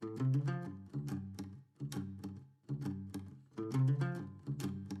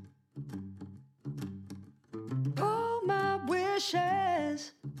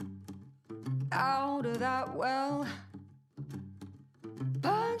ashes out of that well.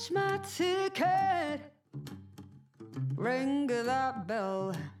 Punch my ticket, ring that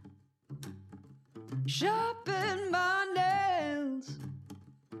bell. Sharpen my nails,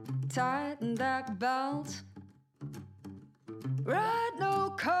 tighten that belt. Ride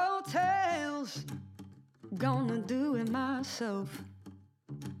no coattails, gonna do it myself.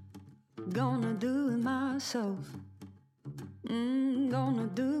 Gonna do it myself. Gonna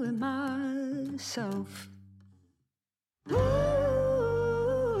do it myself. Ooh,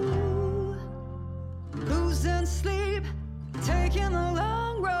 losing sleep, taking the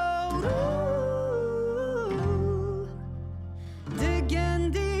long road. Ooh,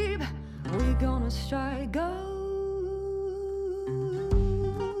 digging deep, we gonna strike gold.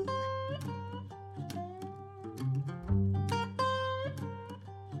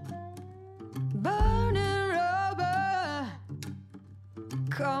 Burning rubber,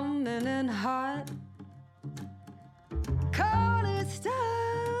 coming in hot. Call it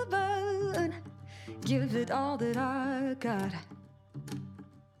stubborn, give it all that I got.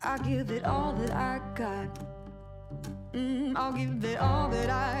 I give it all that I got. I'll give it all that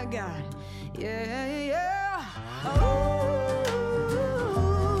I got. Yeah, yeah. Oh,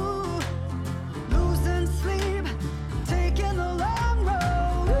 losing sleep, taking the long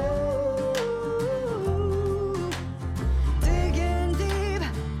road. Ooh, digging deep,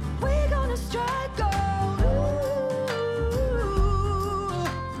 we're gonna strike gold. Ooh,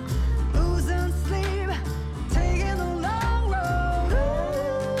 losing sleep, taking the long road.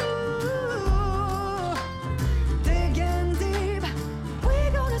 Ooh, digging deep,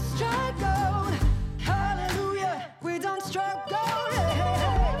 we're gonna strike gold. Hallelujah, we don't strike gold.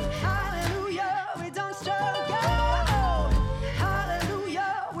 Hallelujah, we don't strike gold.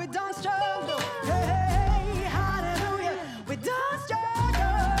 Hallelujah, we don't strike gold. Hey, hallelujah, we don't strike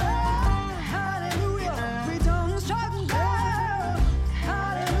gold. Hallelujah, we don't strike gold.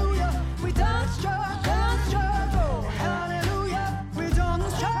 Hallelujah, we don't strike gold. Hallelujah, we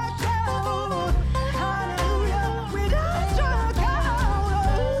don't strike gold. Hallelujah, we don't strike gold.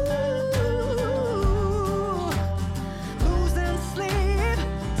 Losing sleep,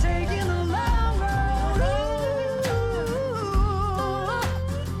 taking the long road.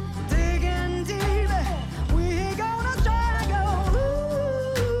 Digging deep, we gonna strike gold.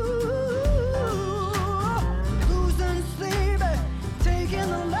 Losing sleep, taking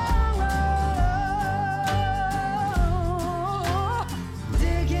the long road.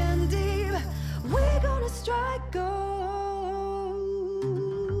 Digging deep, we gonna strike gold.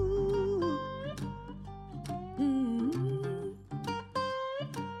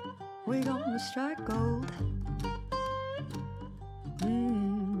 We gonna strike gold.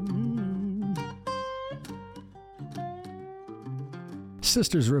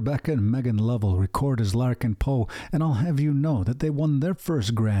 Sisters Rebecca and Megan Lovell record as Larkin Poe, and I'll have you know that they won their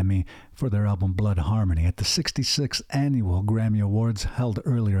first Grammy for their album Blood Harmony at the 66th Annual Grammy Awards held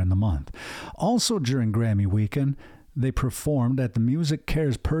earlier in the month. Also during Grammy weekend, they performed at the Music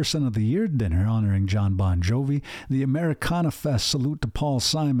Cares Person of the Year dinner honoring John Bon Jovi, the Americana Fest salute to Paul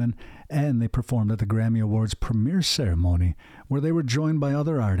Simon, and they performed at the Grammy Awards premiere ceremony where they were joined by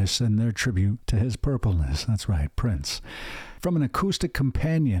other artists in their tribute to his purpleness. That's right, Prince. From an acoustic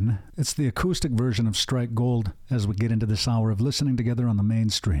companion, it's the acoustic version of Strike Gold as we get into this hour of listening together on the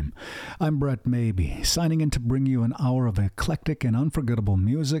mainstream. I'm Brett Maybe, signing in to bring you an hour of eclectic and unforgettable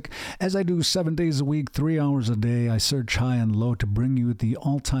music. As I do 7 days a week, 3 hours a day, I search high and low to bring you the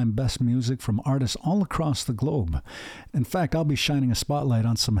all-time best music from artists all across the globe. In fact, I'll be shining a spotlight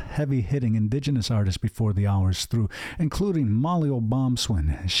on some heavy-hitting indigenous artists before the hour's through, including Molly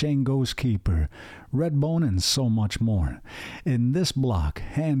Obomsawin, Shane Ghostkeeper, Redbone, and so much more. In this block,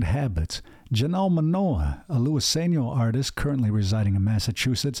 Hand Habits, Janel Munoa, a Luiseno artist currently residing in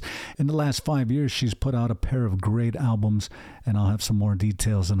Massachusetts. In the last 5 years, she's put out a pair of great albums, and I'll have some more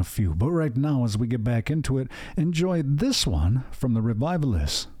details in a few. But right now, as we get back into it, enjoy this one from the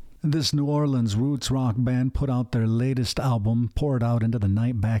Revivalists. This New Orleans roots rock band put out their latest album, Poured Out Into the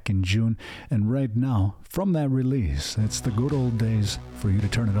Night, back in June. And right now, from that release, it's the good old days for you to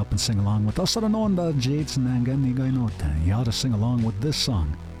turn it up and sing along with us. You ought to sing along with this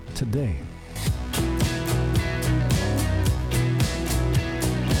song today.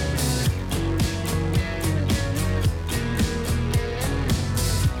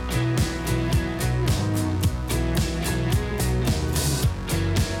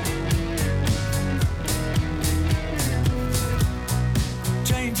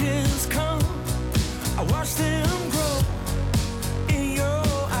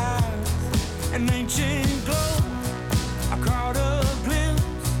 Caught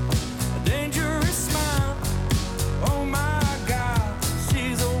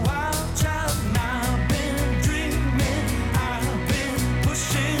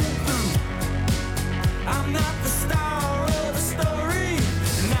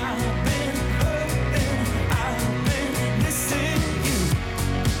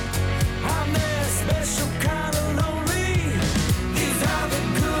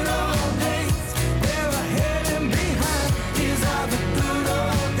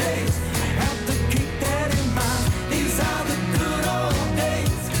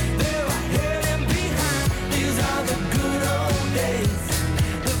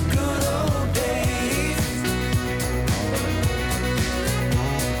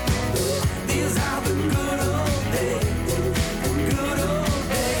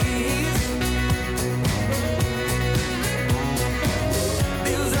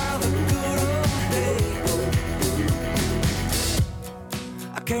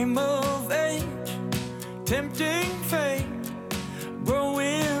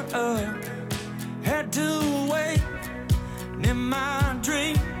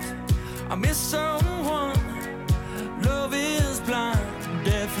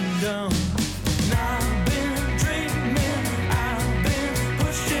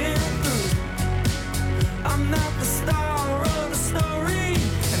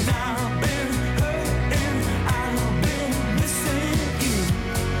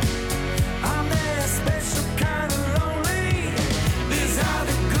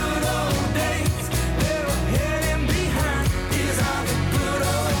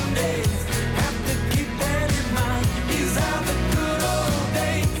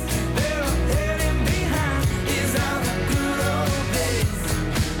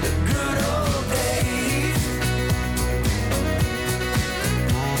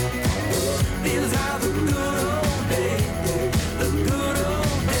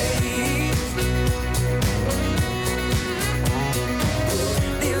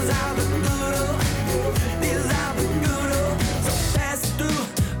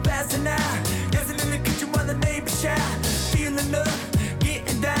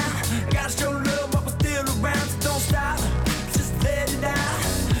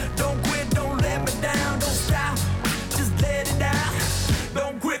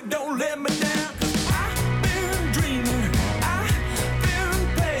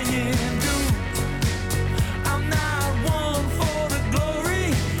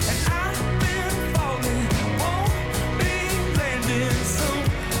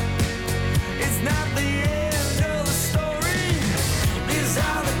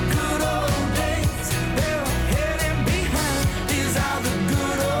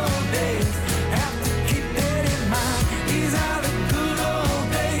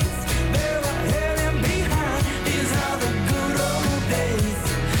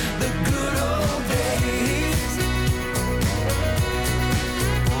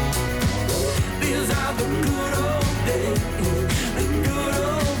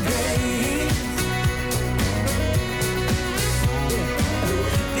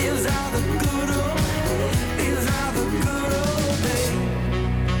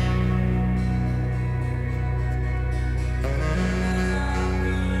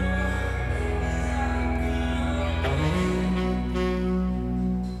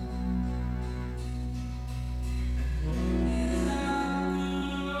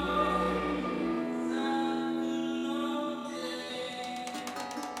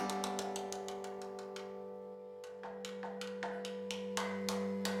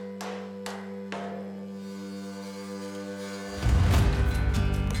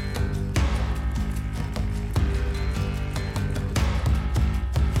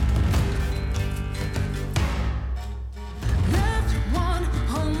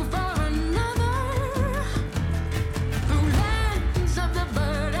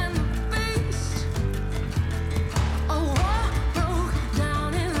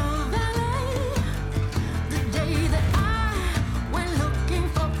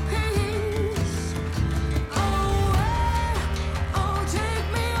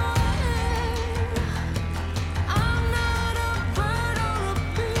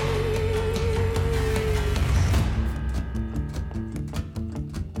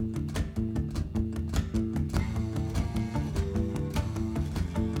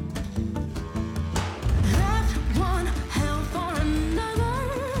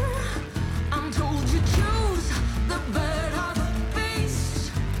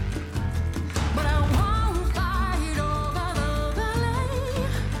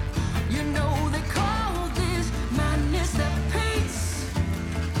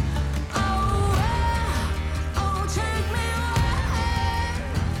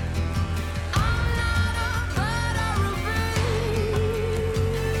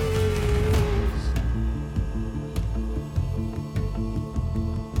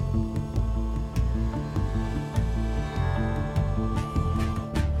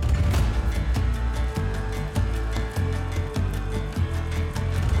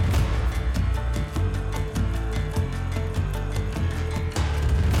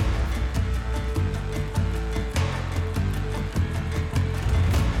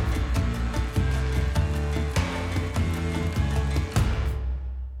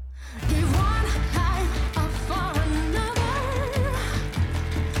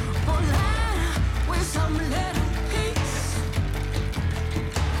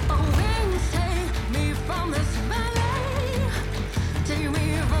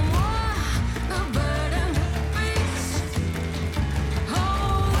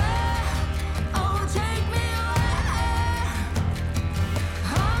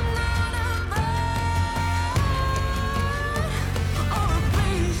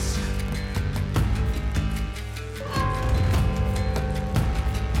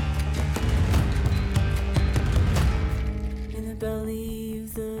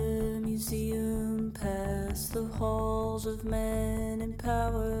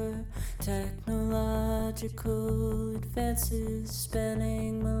Technological advances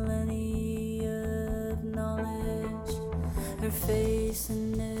spanning millennia of knowledge. Her face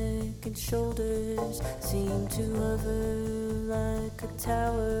and neck and shoulders seem to hover like a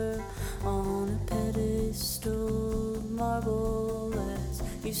tower on a pedestal of marble as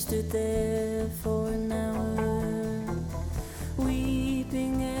you stood there for an hour,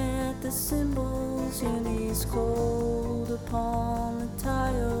 weeping at the symbols your knees cold upon the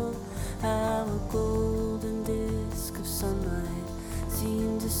tile. How a golden disk of sunlight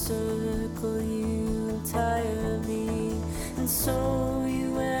seemed to circle you entirely. And so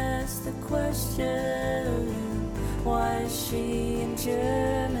you asked the question, why is she in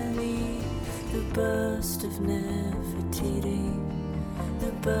Germany? The bust of Nefertiti,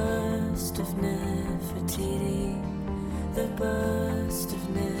 the bust of Nefertiti, the bust of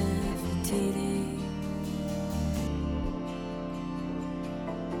Nefertiti.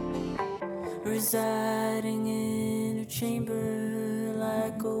 Residing in her chamber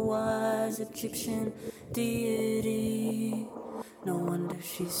like a wise Egyptian deity. No wonder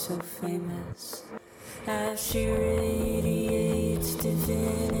she's so famous, as she radiates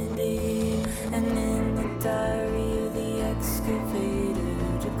divinity. And in the diary of the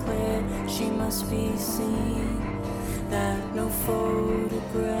excavator declared she must be seen, that no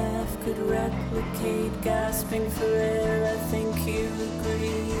photograph could replicate. Gasping for air, I think you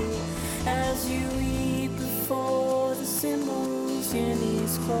agree. As you weep before the symbols, your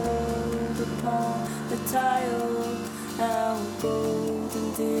knees cold upon the tile. How a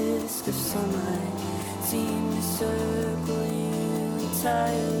golden disk of sunlight seemed to circle you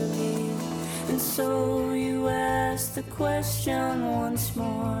entirely. And so you ask the question once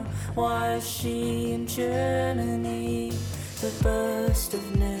more, why is she in Germany? The bust of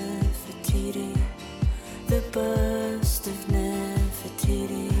Nefertiti, the bust of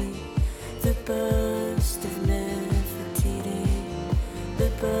Nefertiti, the bust of Nefertiti, the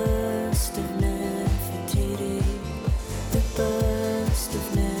bust of Nefertiti, the bust of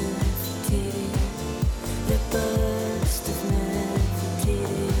Nefertiti, the bust of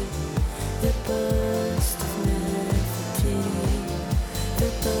Nefertiti, the bust of Nefertiti, the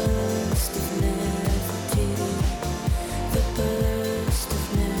bust of Nefertiti, the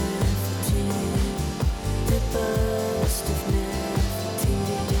bust of Nefertiti, the bust of Nefertiti, the bust of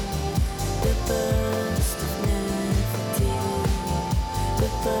Nefertiti, the bust of Nefertiti,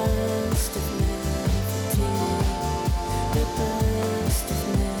 the bust of Nefertiti.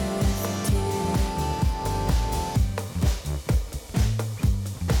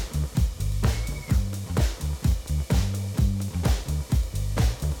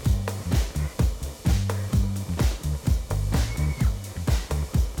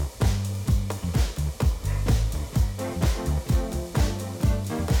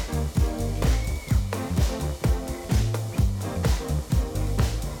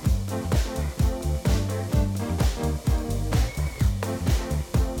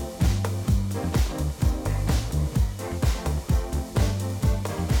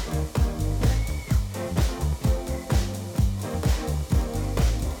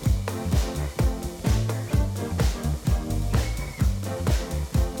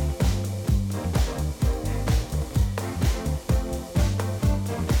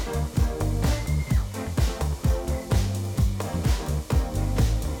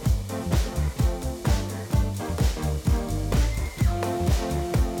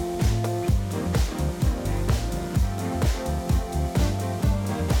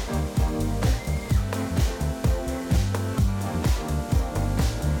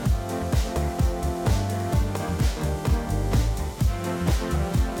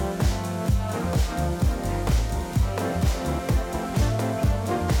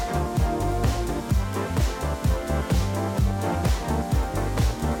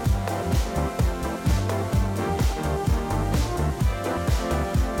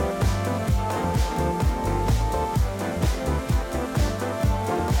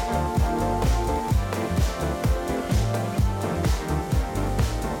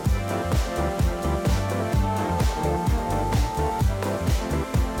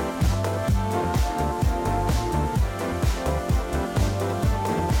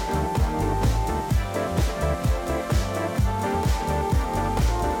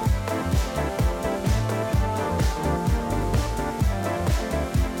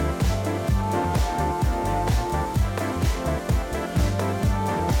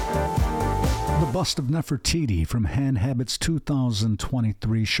 Bust of Nefertiti from Hand Habits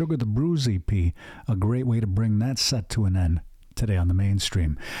 2023, Sugar the Bruise EP, a great way to bring that set to an end. today on the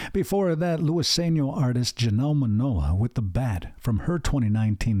mainstream. Before that, Luiseno artist Janel Munoa with The Bat from her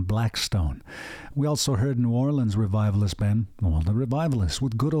 2019 Blackstone. We also heard New Orleans revivalist band, the Revivalists,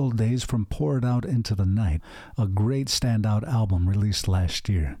 with Good Old Days from Pour It Out Into the Night, a great standout album released last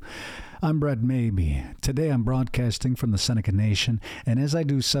year. I'm Brett Maybe. Today I'm broadcasting from the Seneca Nation, and as I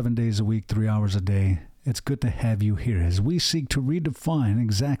do 7 days a week, 3 hours a day, it's good to have you here as we seek to redefine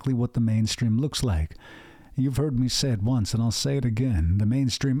exactly what the mainstream looks like. You've heard me say it once, and I'll say it again. The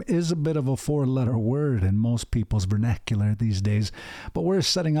mainstream is a bit of a four-letter word in most people's vernacular these days, but we're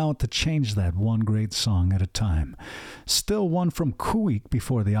setting out to change that one great song at a time. Still one from Khu.éex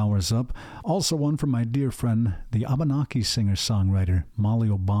before the hour's up. Also one from my dear friend, the Abenaki singer-songwriter, Molly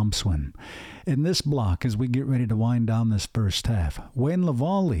Obomsawin. In this block, as we get ready to wind down this first half, Wayne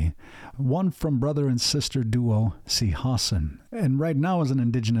Lavallee, one from brother and sister duo Sihasin, and right now is an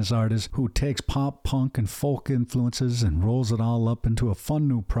indigenous artist who takes pop, punk, and folk influences and rolls it all up into a fun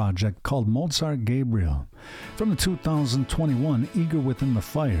new project called Mozart Gabriel. From the 2021 Eager Within the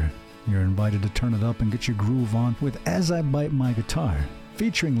Fire, you're invited to turn it up and get your groove on with As I Bite My Guitar,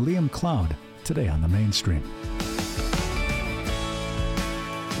 featuring Liam Cloud, today on the mainstream.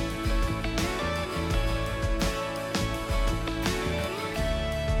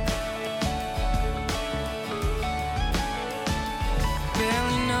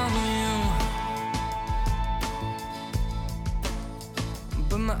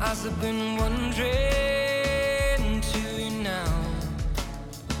 I've been wondering to you now.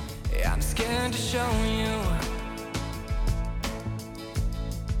 I'm scared to show you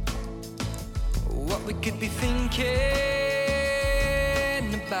what we could be thinking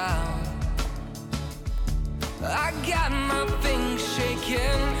about. I got my fingers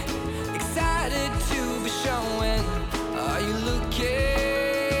shaking, excited to be showing. Are you looking?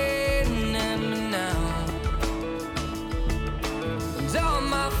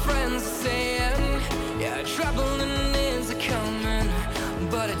 Friends saying, yeah, trouble and is a coming,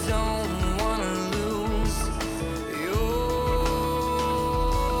 but I don't wanna lose your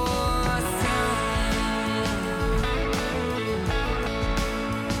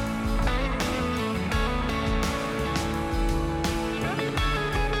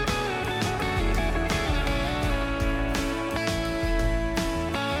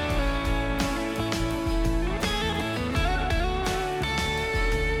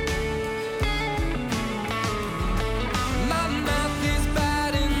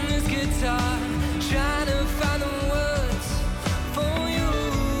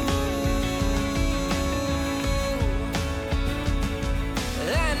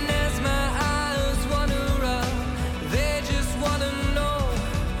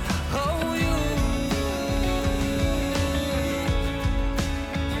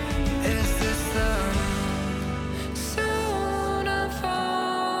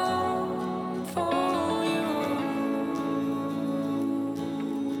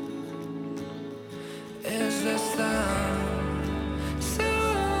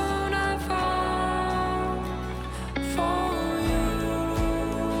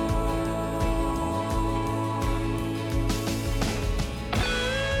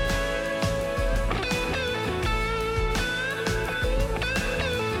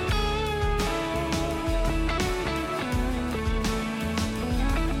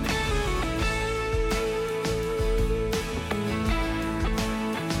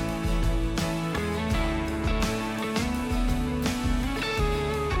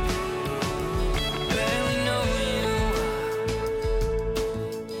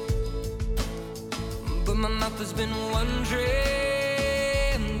has been wandering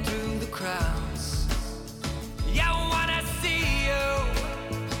through the crowds. Yeah, I wanna see you.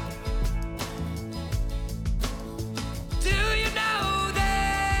 Do you know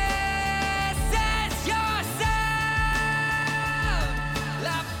this is your sound?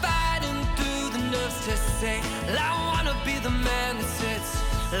 Like fighting through the nerves to say, I wanna be the man that sits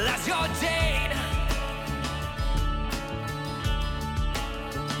as your date.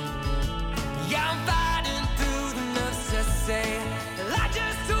 Yeah, I'm fighting through the nerves to say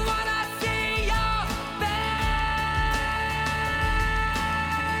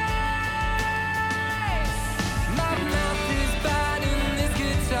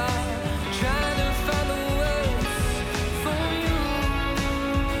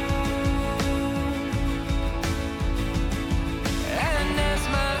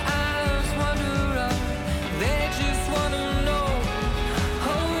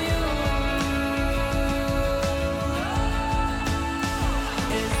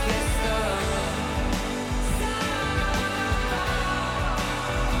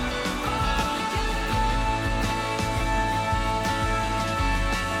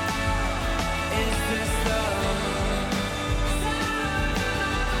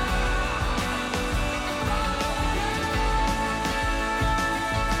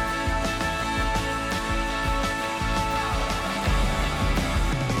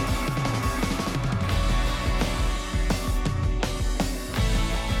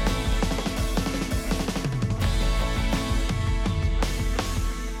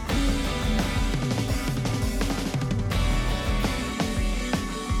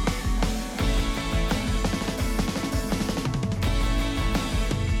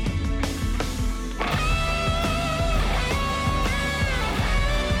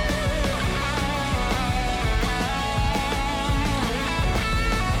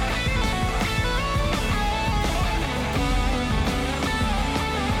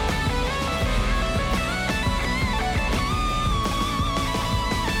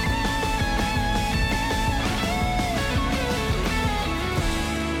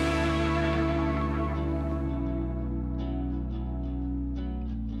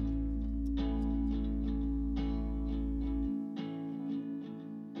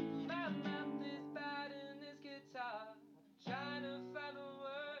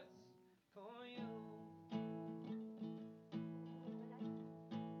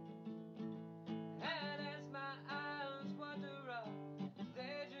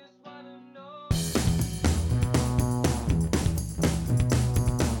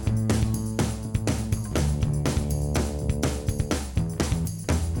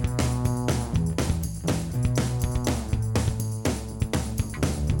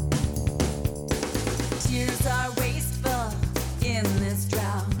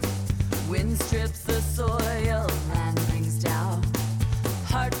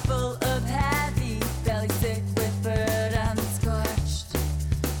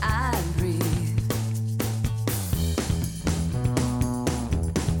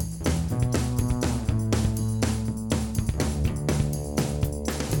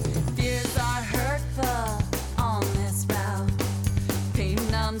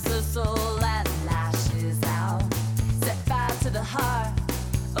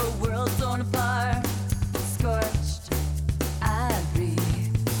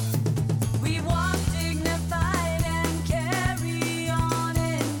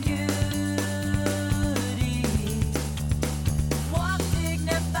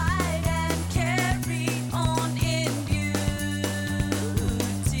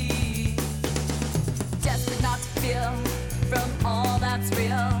from all that's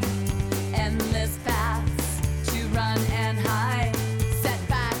real. Endless paths to run and hide. Set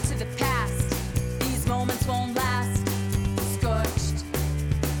back to the past. These moments won't last. Scorched,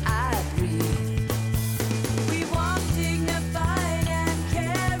 I breathe. We walk dignified and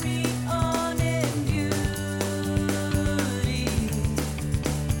carry on in beauty.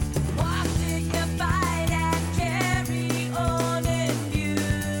 Walk dignified and carry on in beauty.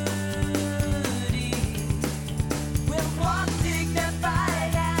 We'll walk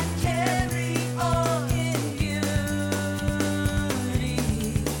dignified and carry on in beauty.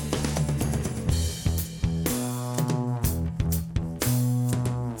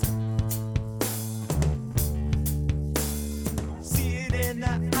 See it in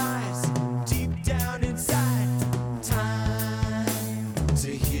the eyes, deep down inside. Time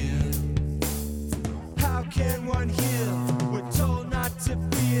to heal. How can one heal? We're told not to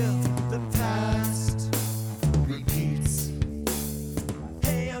feel. The past repeats.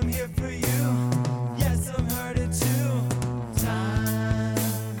 Hey, I'm here for you. Yes, I'm hurting too. Time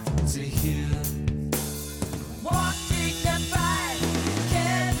to heal. Walk dignified,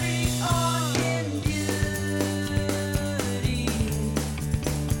 carry on in beauty.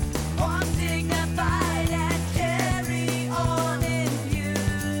 Walk dignified and carry on in beauty.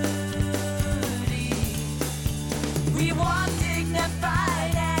 We walk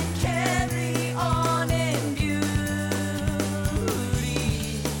dignified and carry on in beauty.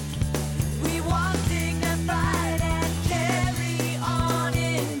 We walk dignified and carry on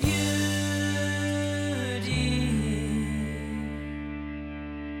in beauty.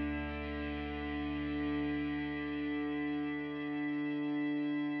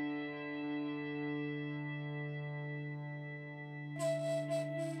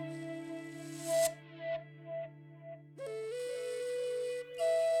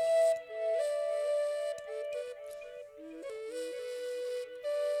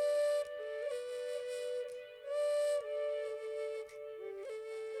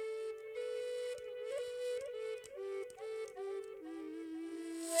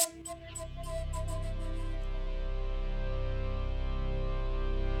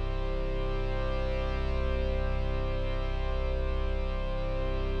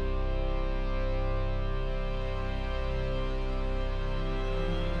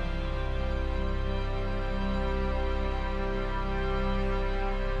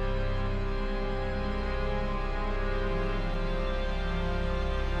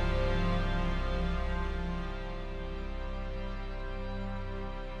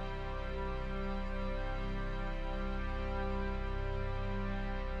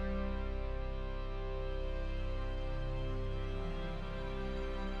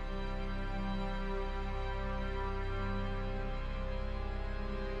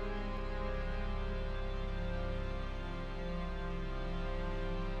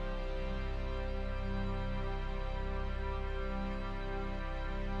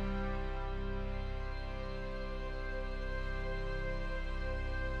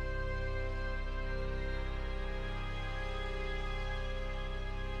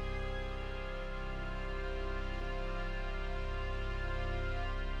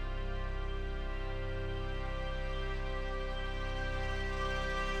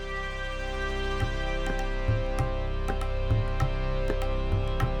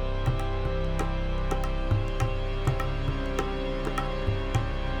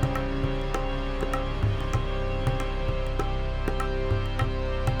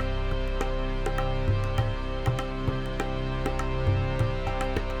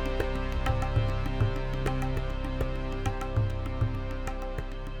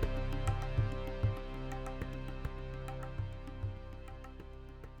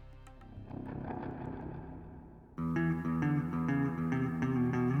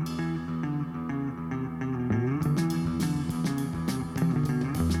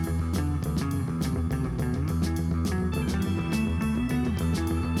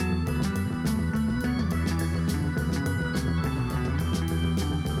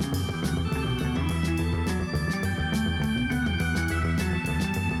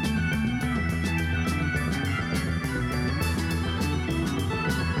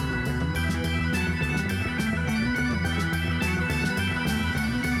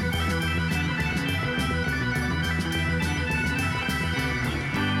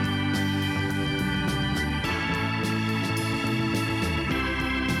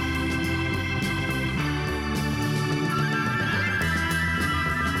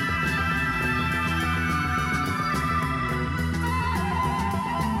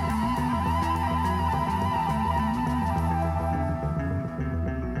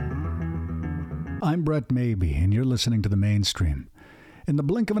 I'm Brett Maybe, and you're listening to The Mainstream. In the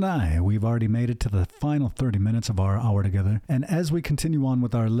blink of an eye, we've already made it to the final 30 minutes of our hour together, and as we continue on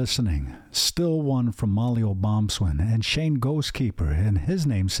with our listening, still one from Molly Obomsawin and Shane Ghostkeeper and his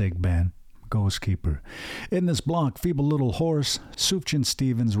namesake band, Ghostkeeper. In this block, Feeble Little Horse, Sufjan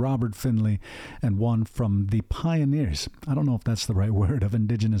Stevens, Robert Finley, and one from the pioneers, I don't know if that's the right word, of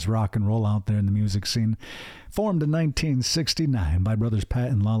indigenous rock and roll out there in the music scene. Formed in 1969 by brothers Pat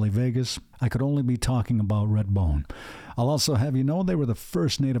and Lolly Vegas, I could only be talking about Redbone. I'll also have you know they were the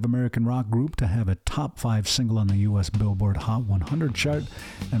first Native American rock group to have a top 5 single on the U.S. Billboard Hot 100 chart,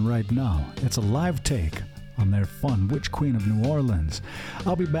 and right now, it's a live take on their fun Witch Queen of New Orleans.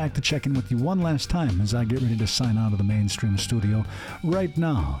 I'll be back to check in with you one last time as I get ready to sign out of the Mainstream studio. Right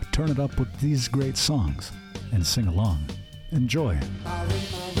now, turn it up with these great songs and sing along. Enjoy.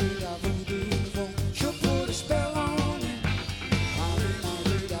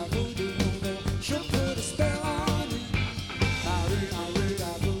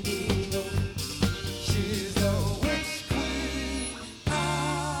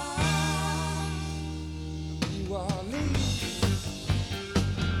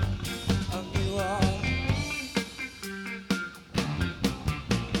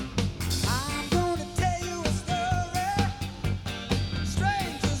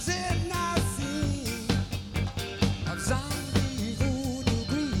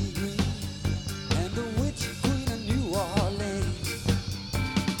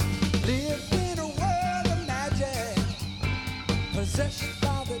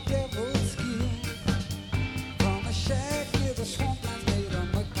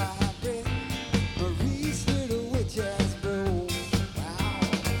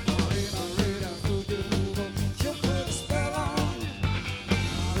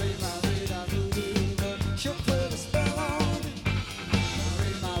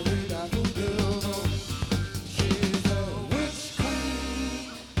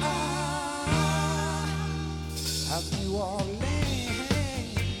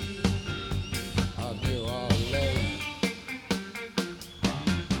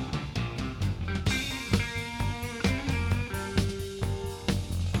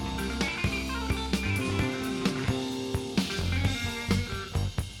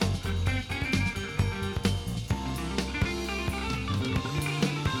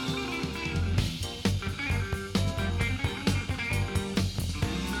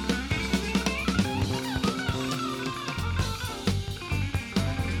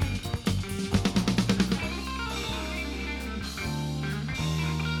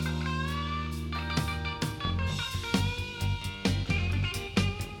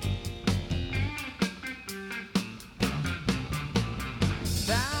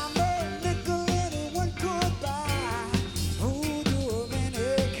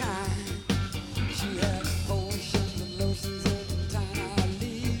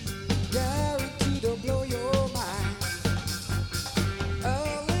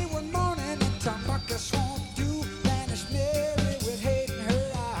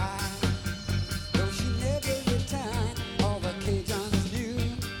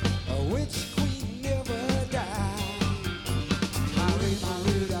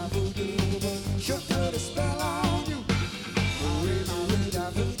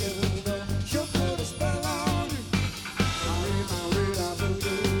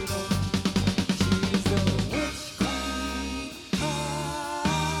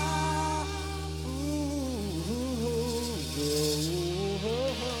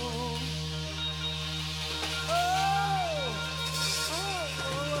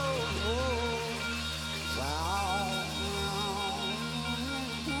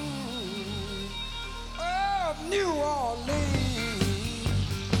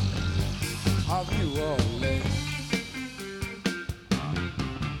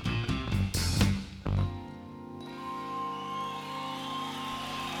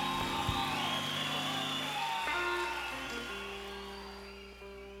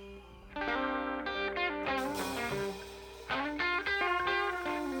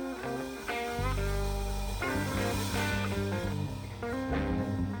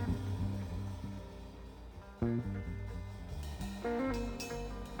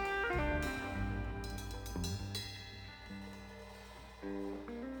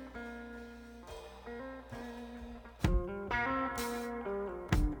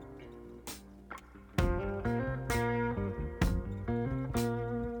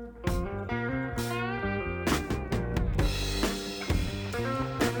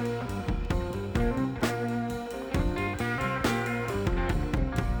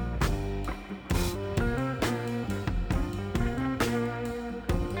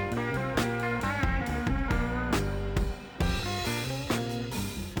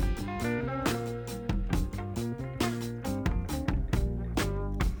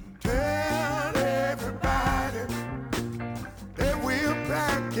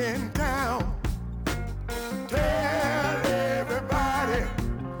 back in town. Tell everybody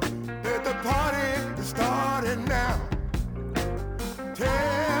that the party is starting now.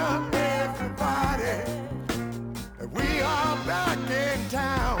 Tell everybody that we are back in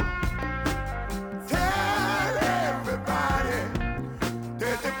town. Tell everybody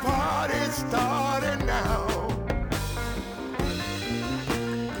that the party's starting now.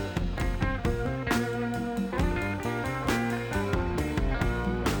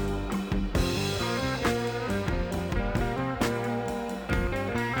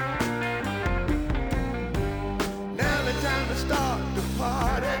 Now the time to start the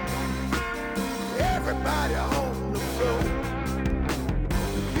party. Everybody on the floor.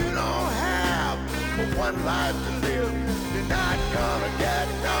 You don't have but one life to live. You're not gonna get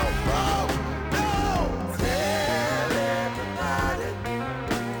no more. No! Tell everybody,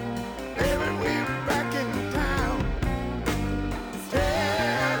 baby, we're back in town.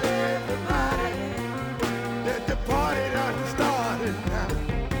 Tell everybody that the party done started now.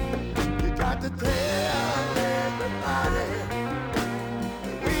 You got to tell everybody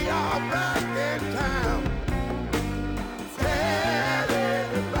that we are back in town. Tell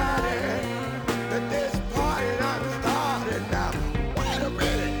everybody that this party done started now. Wait a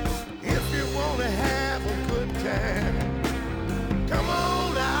minute, if you wanna have a good time, come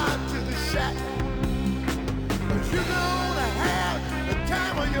on out to the shack. 'Cause you're gonna have the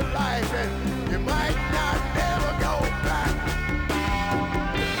time of your life and you might not never go back.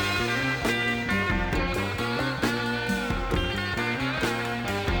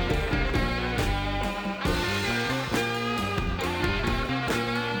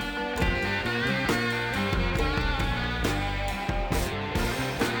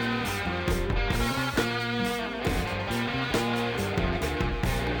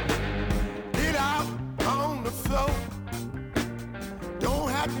 Get out on the floor. Don't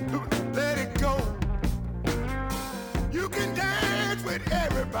have to let it go. You can dance with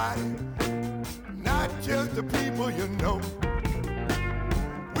everybody, not just the people you know.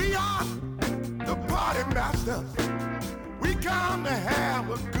 We are the party masters. We come to have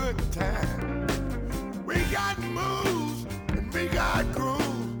a good time. We got moves and we got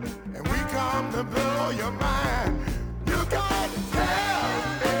grooves, and we come to blow your mind. You got to tell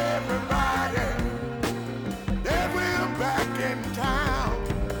everybody that we're back in town.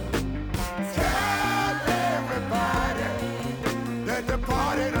 Tell everybody that the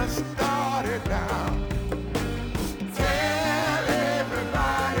party done started now. Tell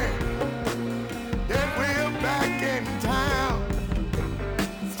everybody that we're back in town.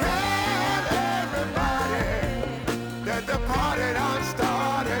 Tell everybody that the party done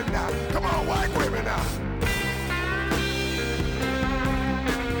started now. Come on, work with me now.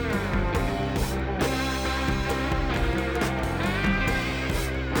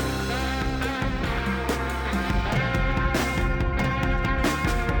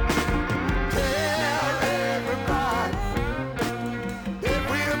 Tell everybody that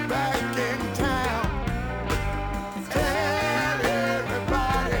we're back in town. Tell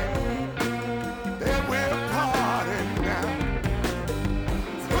everybody that we're partying now.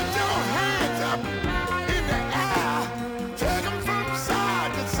 Put your hands up in the air, take 'em from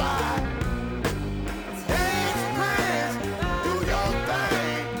side to side. Dance, prance, do your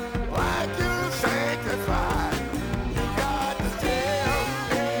thing like you're sanctified. You got to tell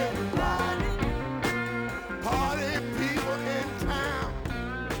everybody, party people in town.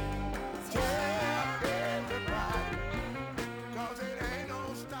 Tell everybody, 'cause it ain't no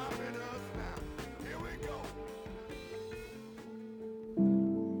stopping us now. Here we go.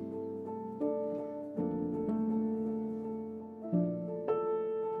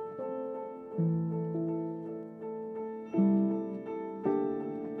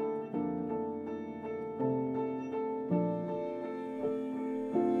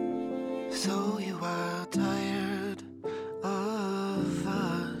 So you are tired of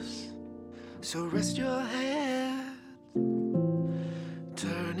us. So rest your head,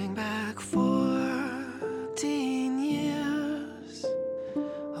 turning back 14 years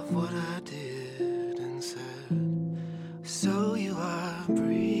of what I did and said. So you are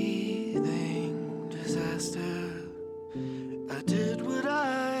breathing disaster. I did what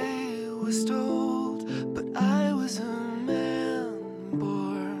I was told, but I was a man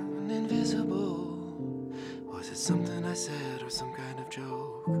born invisible. Was it something I said or some kind of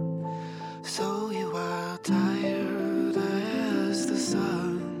joke? So you are tired as the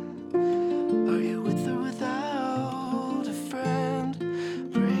sun. Are you with or without a friend?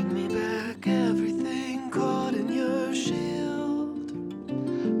 Bring me back everything caught in your shield.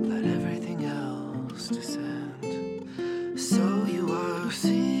 Let everything else descend. So you are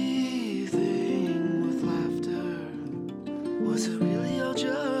seeing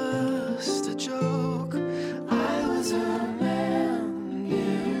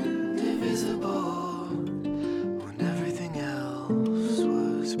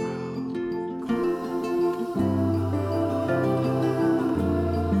always broke.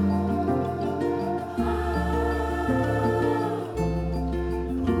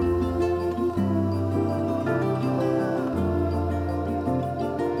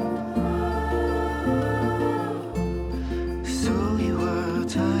 So you are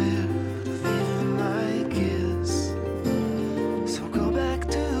tired of even my kiss. So go back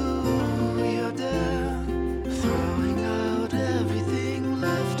to your den, throwing out everything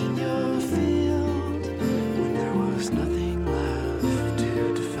left in your field when there was nothing left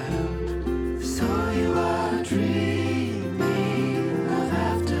to defend. So you are dreaming of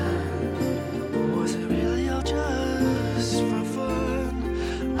after. Was it really all just for fun?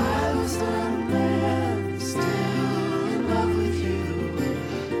 I was the man still in love with you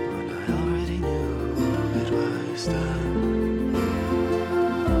when I already knew it was done.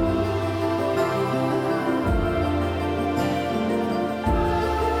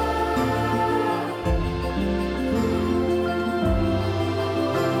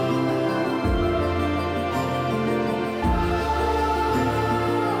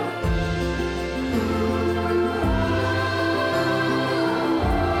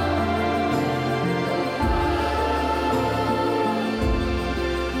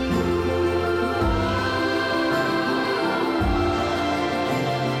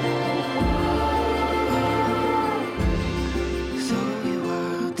 So you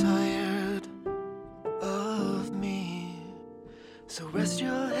are tired of me. So rest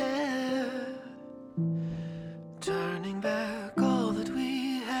your head, turning back all that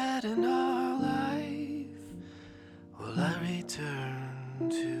we had in our life. Will I return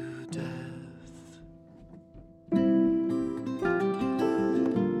to death?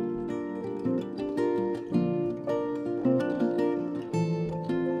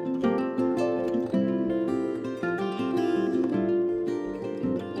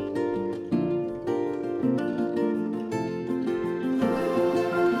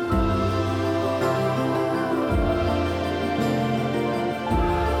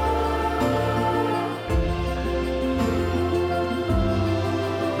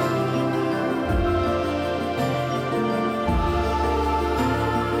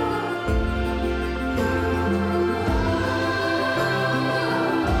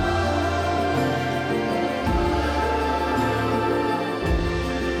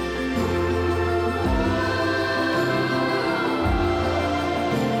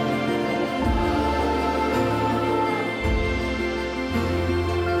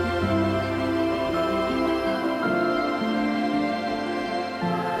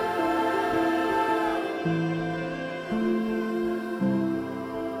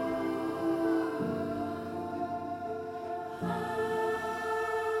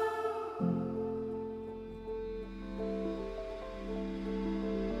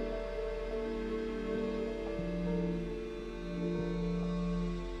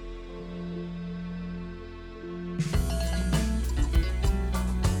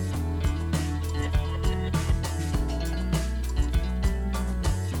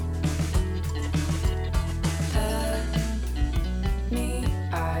 Me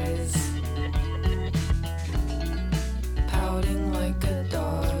eyes, pouting like a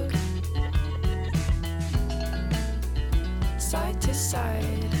dog, side to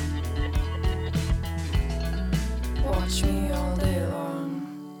side. Watch me all day long.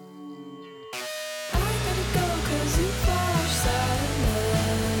 I gotta go 'cause you flash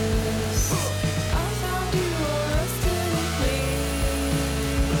sadness. I found you all rested in me.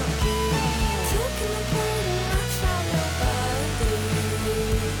 Taking the part and I found nobody.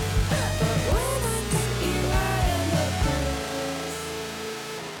 But when I think you right in the proof.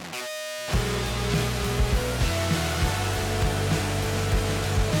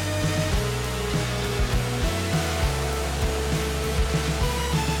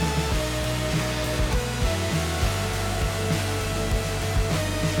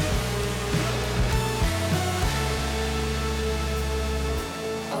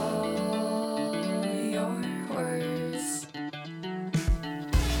 All your words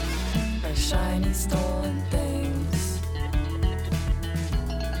are shiny stolen things.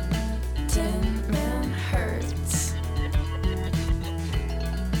 Tin Man hurts,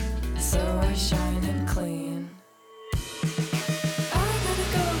 so I shine and clean. I gotta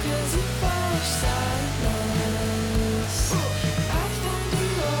go 'cause you flash sadness. I found you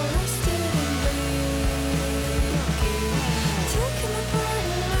all rested in me. Taking the part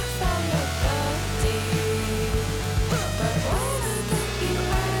and I found nobody. But when I think you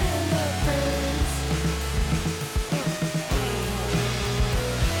right in the proof.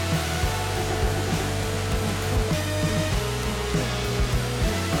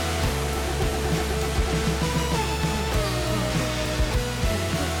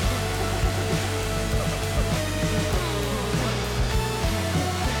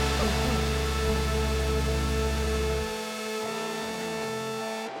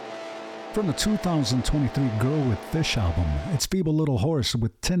 From the 2023 Girl with Fish album, it's Feeble Little Horse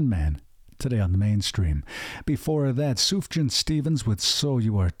with Tin Man, today on the mainstream. Before that, Sufjan Stevens with So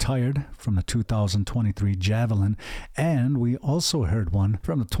You Are Tired from the 2023 Javelin, and we also heard one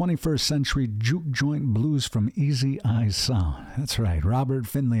from the 21st Century Juke Joint Blues from Easy Eyes Sound. That's right, Robert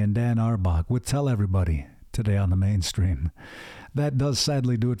Finley and Dan Arbach with Tell Everybody, today on the mainstream. That does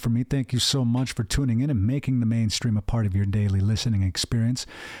sadly do it for me. Thank you so much for tuning in and making the mainstream a part of your daily listening experience.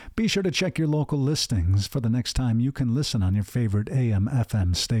 Be sure to check your local listings for the next time you can listen on your favorite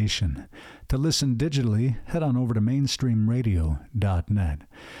AM/FM station. To listen digitally, head on over to mainstreamradio.net.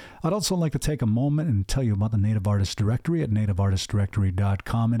 I'd also like to take a moment and tell you about the Native Artist Directory at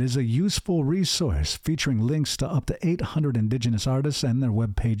nativeartistdirectory.com. It is a useful resource featuring links to up to 800 Indigenous artists and their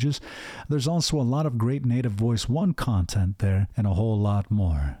web pages. There's also a lot of great Native Voice One content there and a whole lot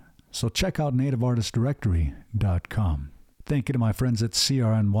more. So check out nativeartistdirectory.com. Thank you to my friends at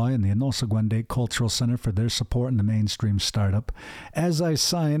CRNY and the Anosagwende Cultural Center for their support in the mainstream startup. As I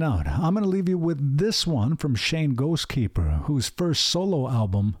sign out, I'm going to leave you with this one from Shane Ghostkeeper, whose first solo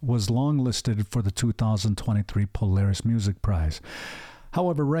album was longlisted for the 2023 Polaris Music Prize.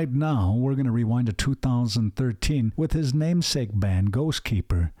 However, right now, we're going to rewind to 2013 with his namesake band,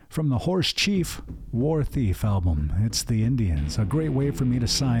 Ghostkeeper, from the Horse Chief War Thief album. It's the Indians, a great way for me to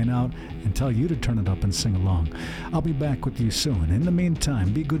sign out and tell you to turn it up and sing along. I'll be back with you soon. In the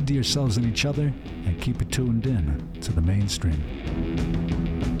meantime, be good to yourselves and each other, and keep it tuned in to the mainstream.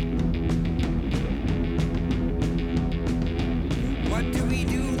 What do we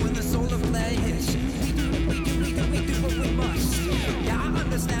do when the soul of play hits? We do what we must. Yeah, I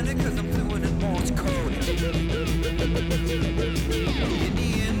understand it because I'm fluent in Morse code.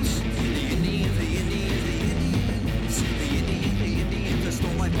 The Indians, they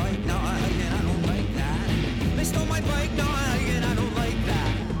stole my bike, now again I don't like that. They stole my bike, now again I don't like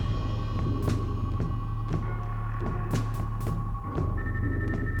that.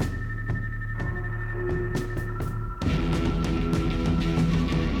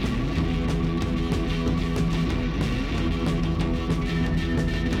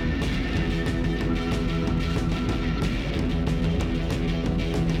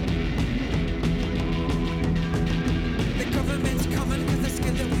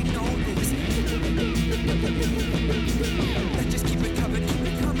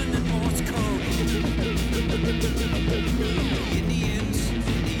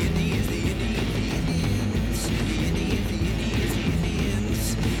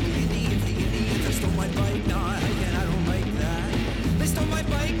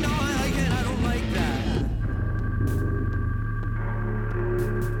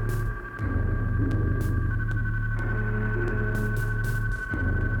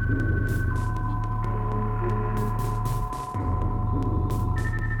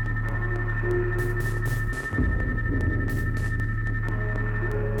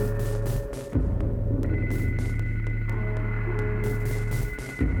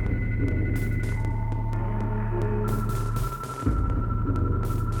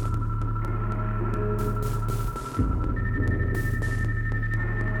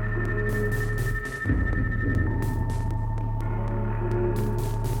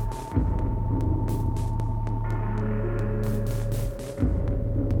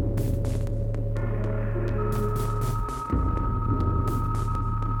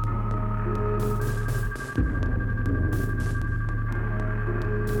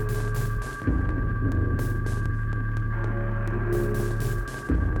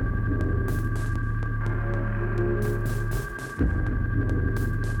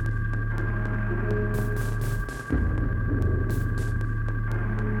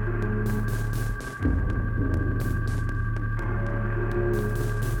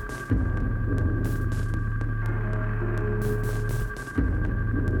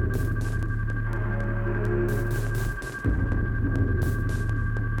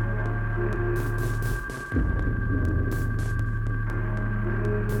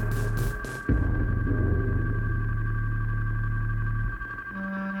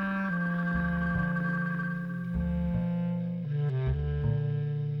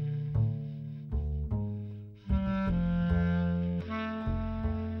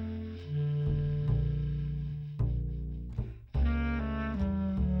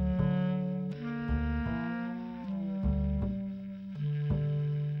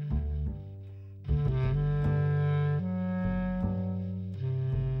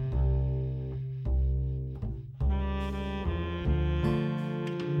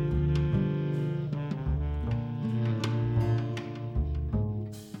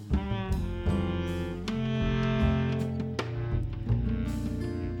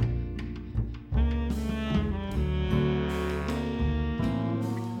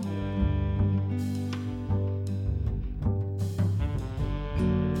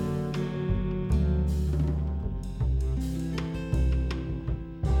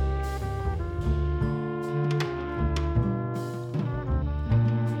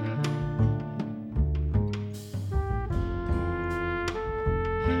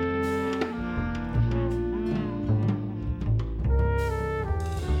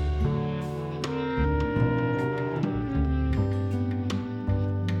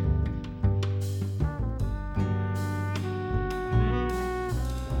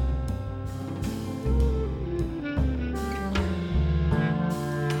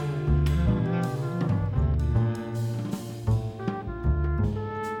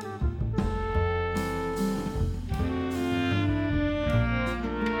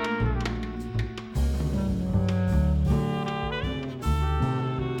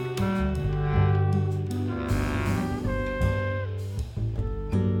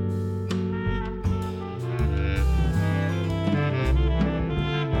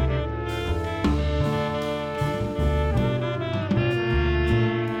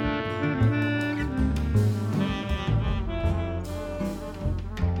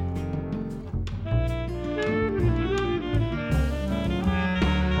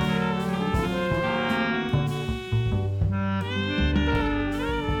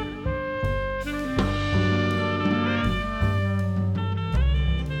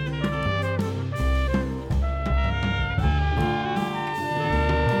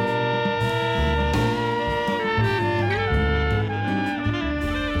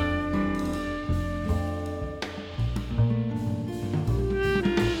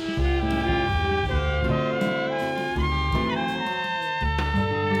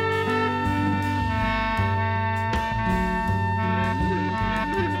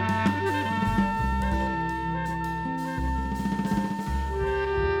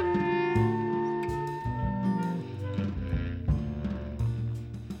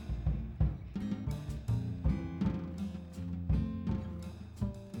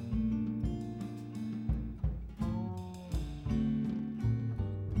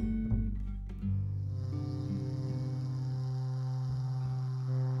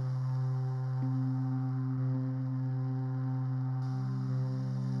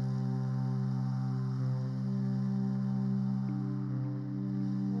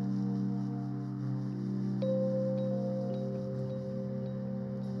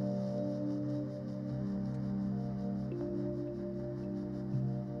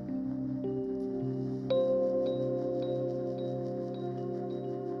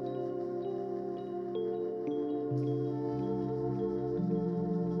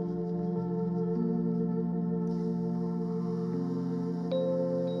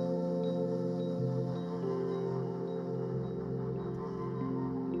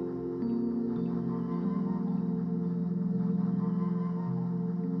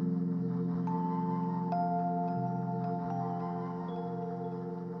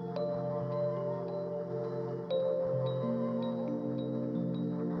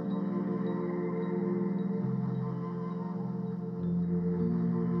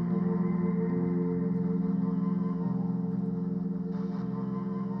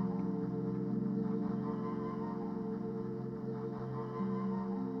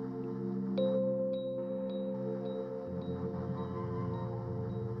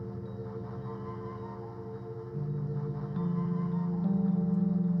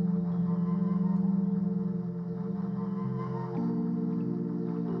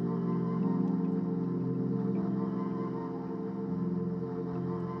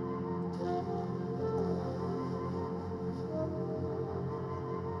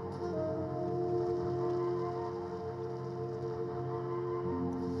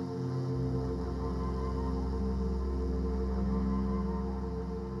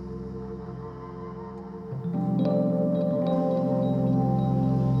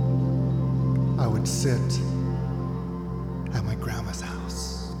 would sit at my grandma's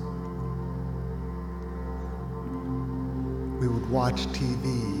house. We would watch TV.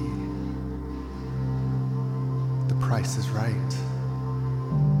 The Price is Right.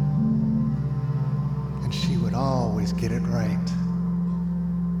 And she would always get it right.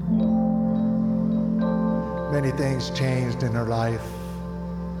 Many things changed in her life.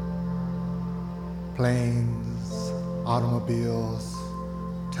 Planes, automobiles,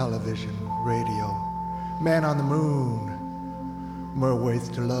 television, radio, man on the moon, more ways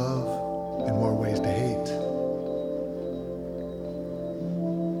to love and more ways to hate.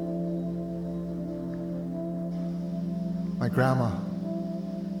 My grandma,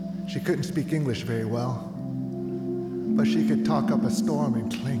 she couldn't speak English very well, but she could talk up a storm in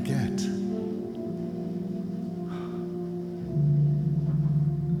Tlingit.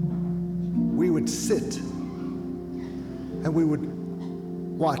 We would sit and we would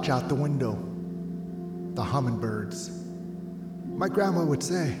watch out the window, the hummingbirds. My grandma would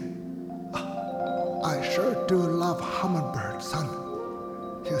say, I sure do love hummingbirds, son.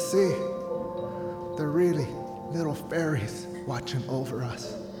 You see, they're really little fairies watching over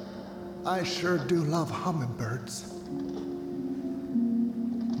us. I sure do love hummingbirds.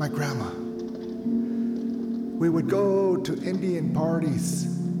 My grandma. We would go to Indian parties,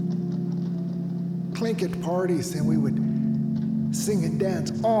 Tlingit parties, and we would sing and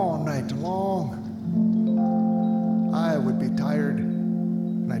dance all night long. I would be tired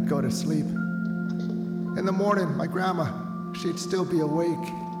and I'd go to sleep. In the morning, my grandma, she'd still be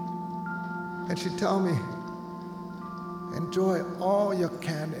awake. And she'd tell me, enjoy all you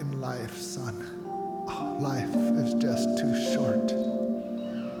can in life, son. Oh, life is just too short.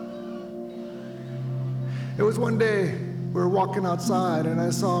 It was one day, we were walking outside and I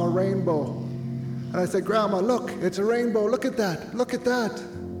saw a rainbow. And I said, Grandma, look, it's a rainbow. Look at that. Look at that.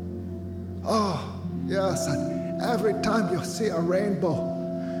 Oh, yeah, son. Every time you see a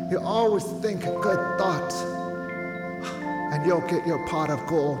rainbow, you always think good thoughts. And you'll get your pot of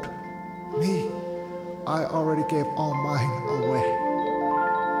gold. Me, I already gave all mine away.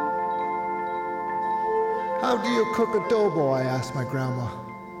 How do you cook adobo? I asked my grandma.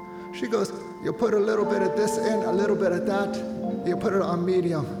 She goes, you put a little bit of this in, a little bit of that. You put it on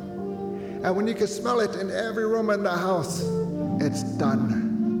medium. And when you can smell it in every room in the house, it's done.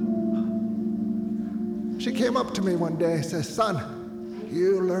 She came up to me one day and says, son,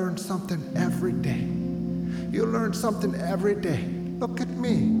 you learn something every day. You learn something every day. Look at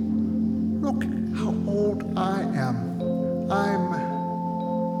me. Look how old I am.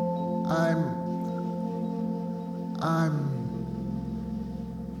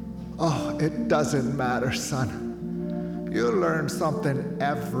 Oh, it doesn't matter, son. You learn something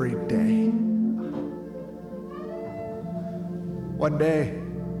every day. One day,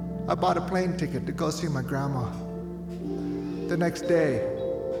 I bought a plane ticket to go see my grandma. The next day,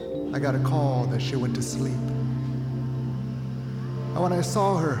 I got a call that she went to sleep. And when I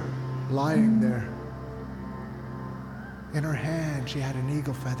saw her lying there, in her hand she had an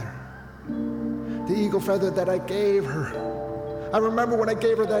eagle feather. The eagle feather that I gave her. I remember when I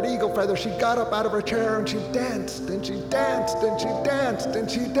gave her that eagle feather, she got up out of her chair and she danced, and she danced, and she danced, and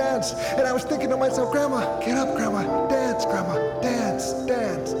she danced. And I was thinking to myself, Grandma, get up, Grandma, dance, Grandma, dance,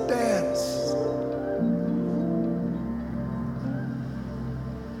 dance, dance.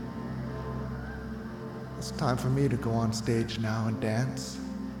 It's time for me to go on stage now and dance.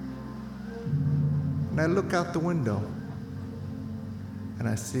 And I look out the window and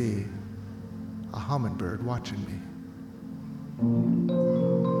I see a hummingbird watching me.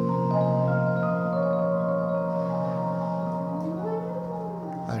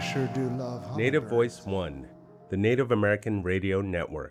 I sure do love hummingbirds. Native Voice One, the Native American Radio Network.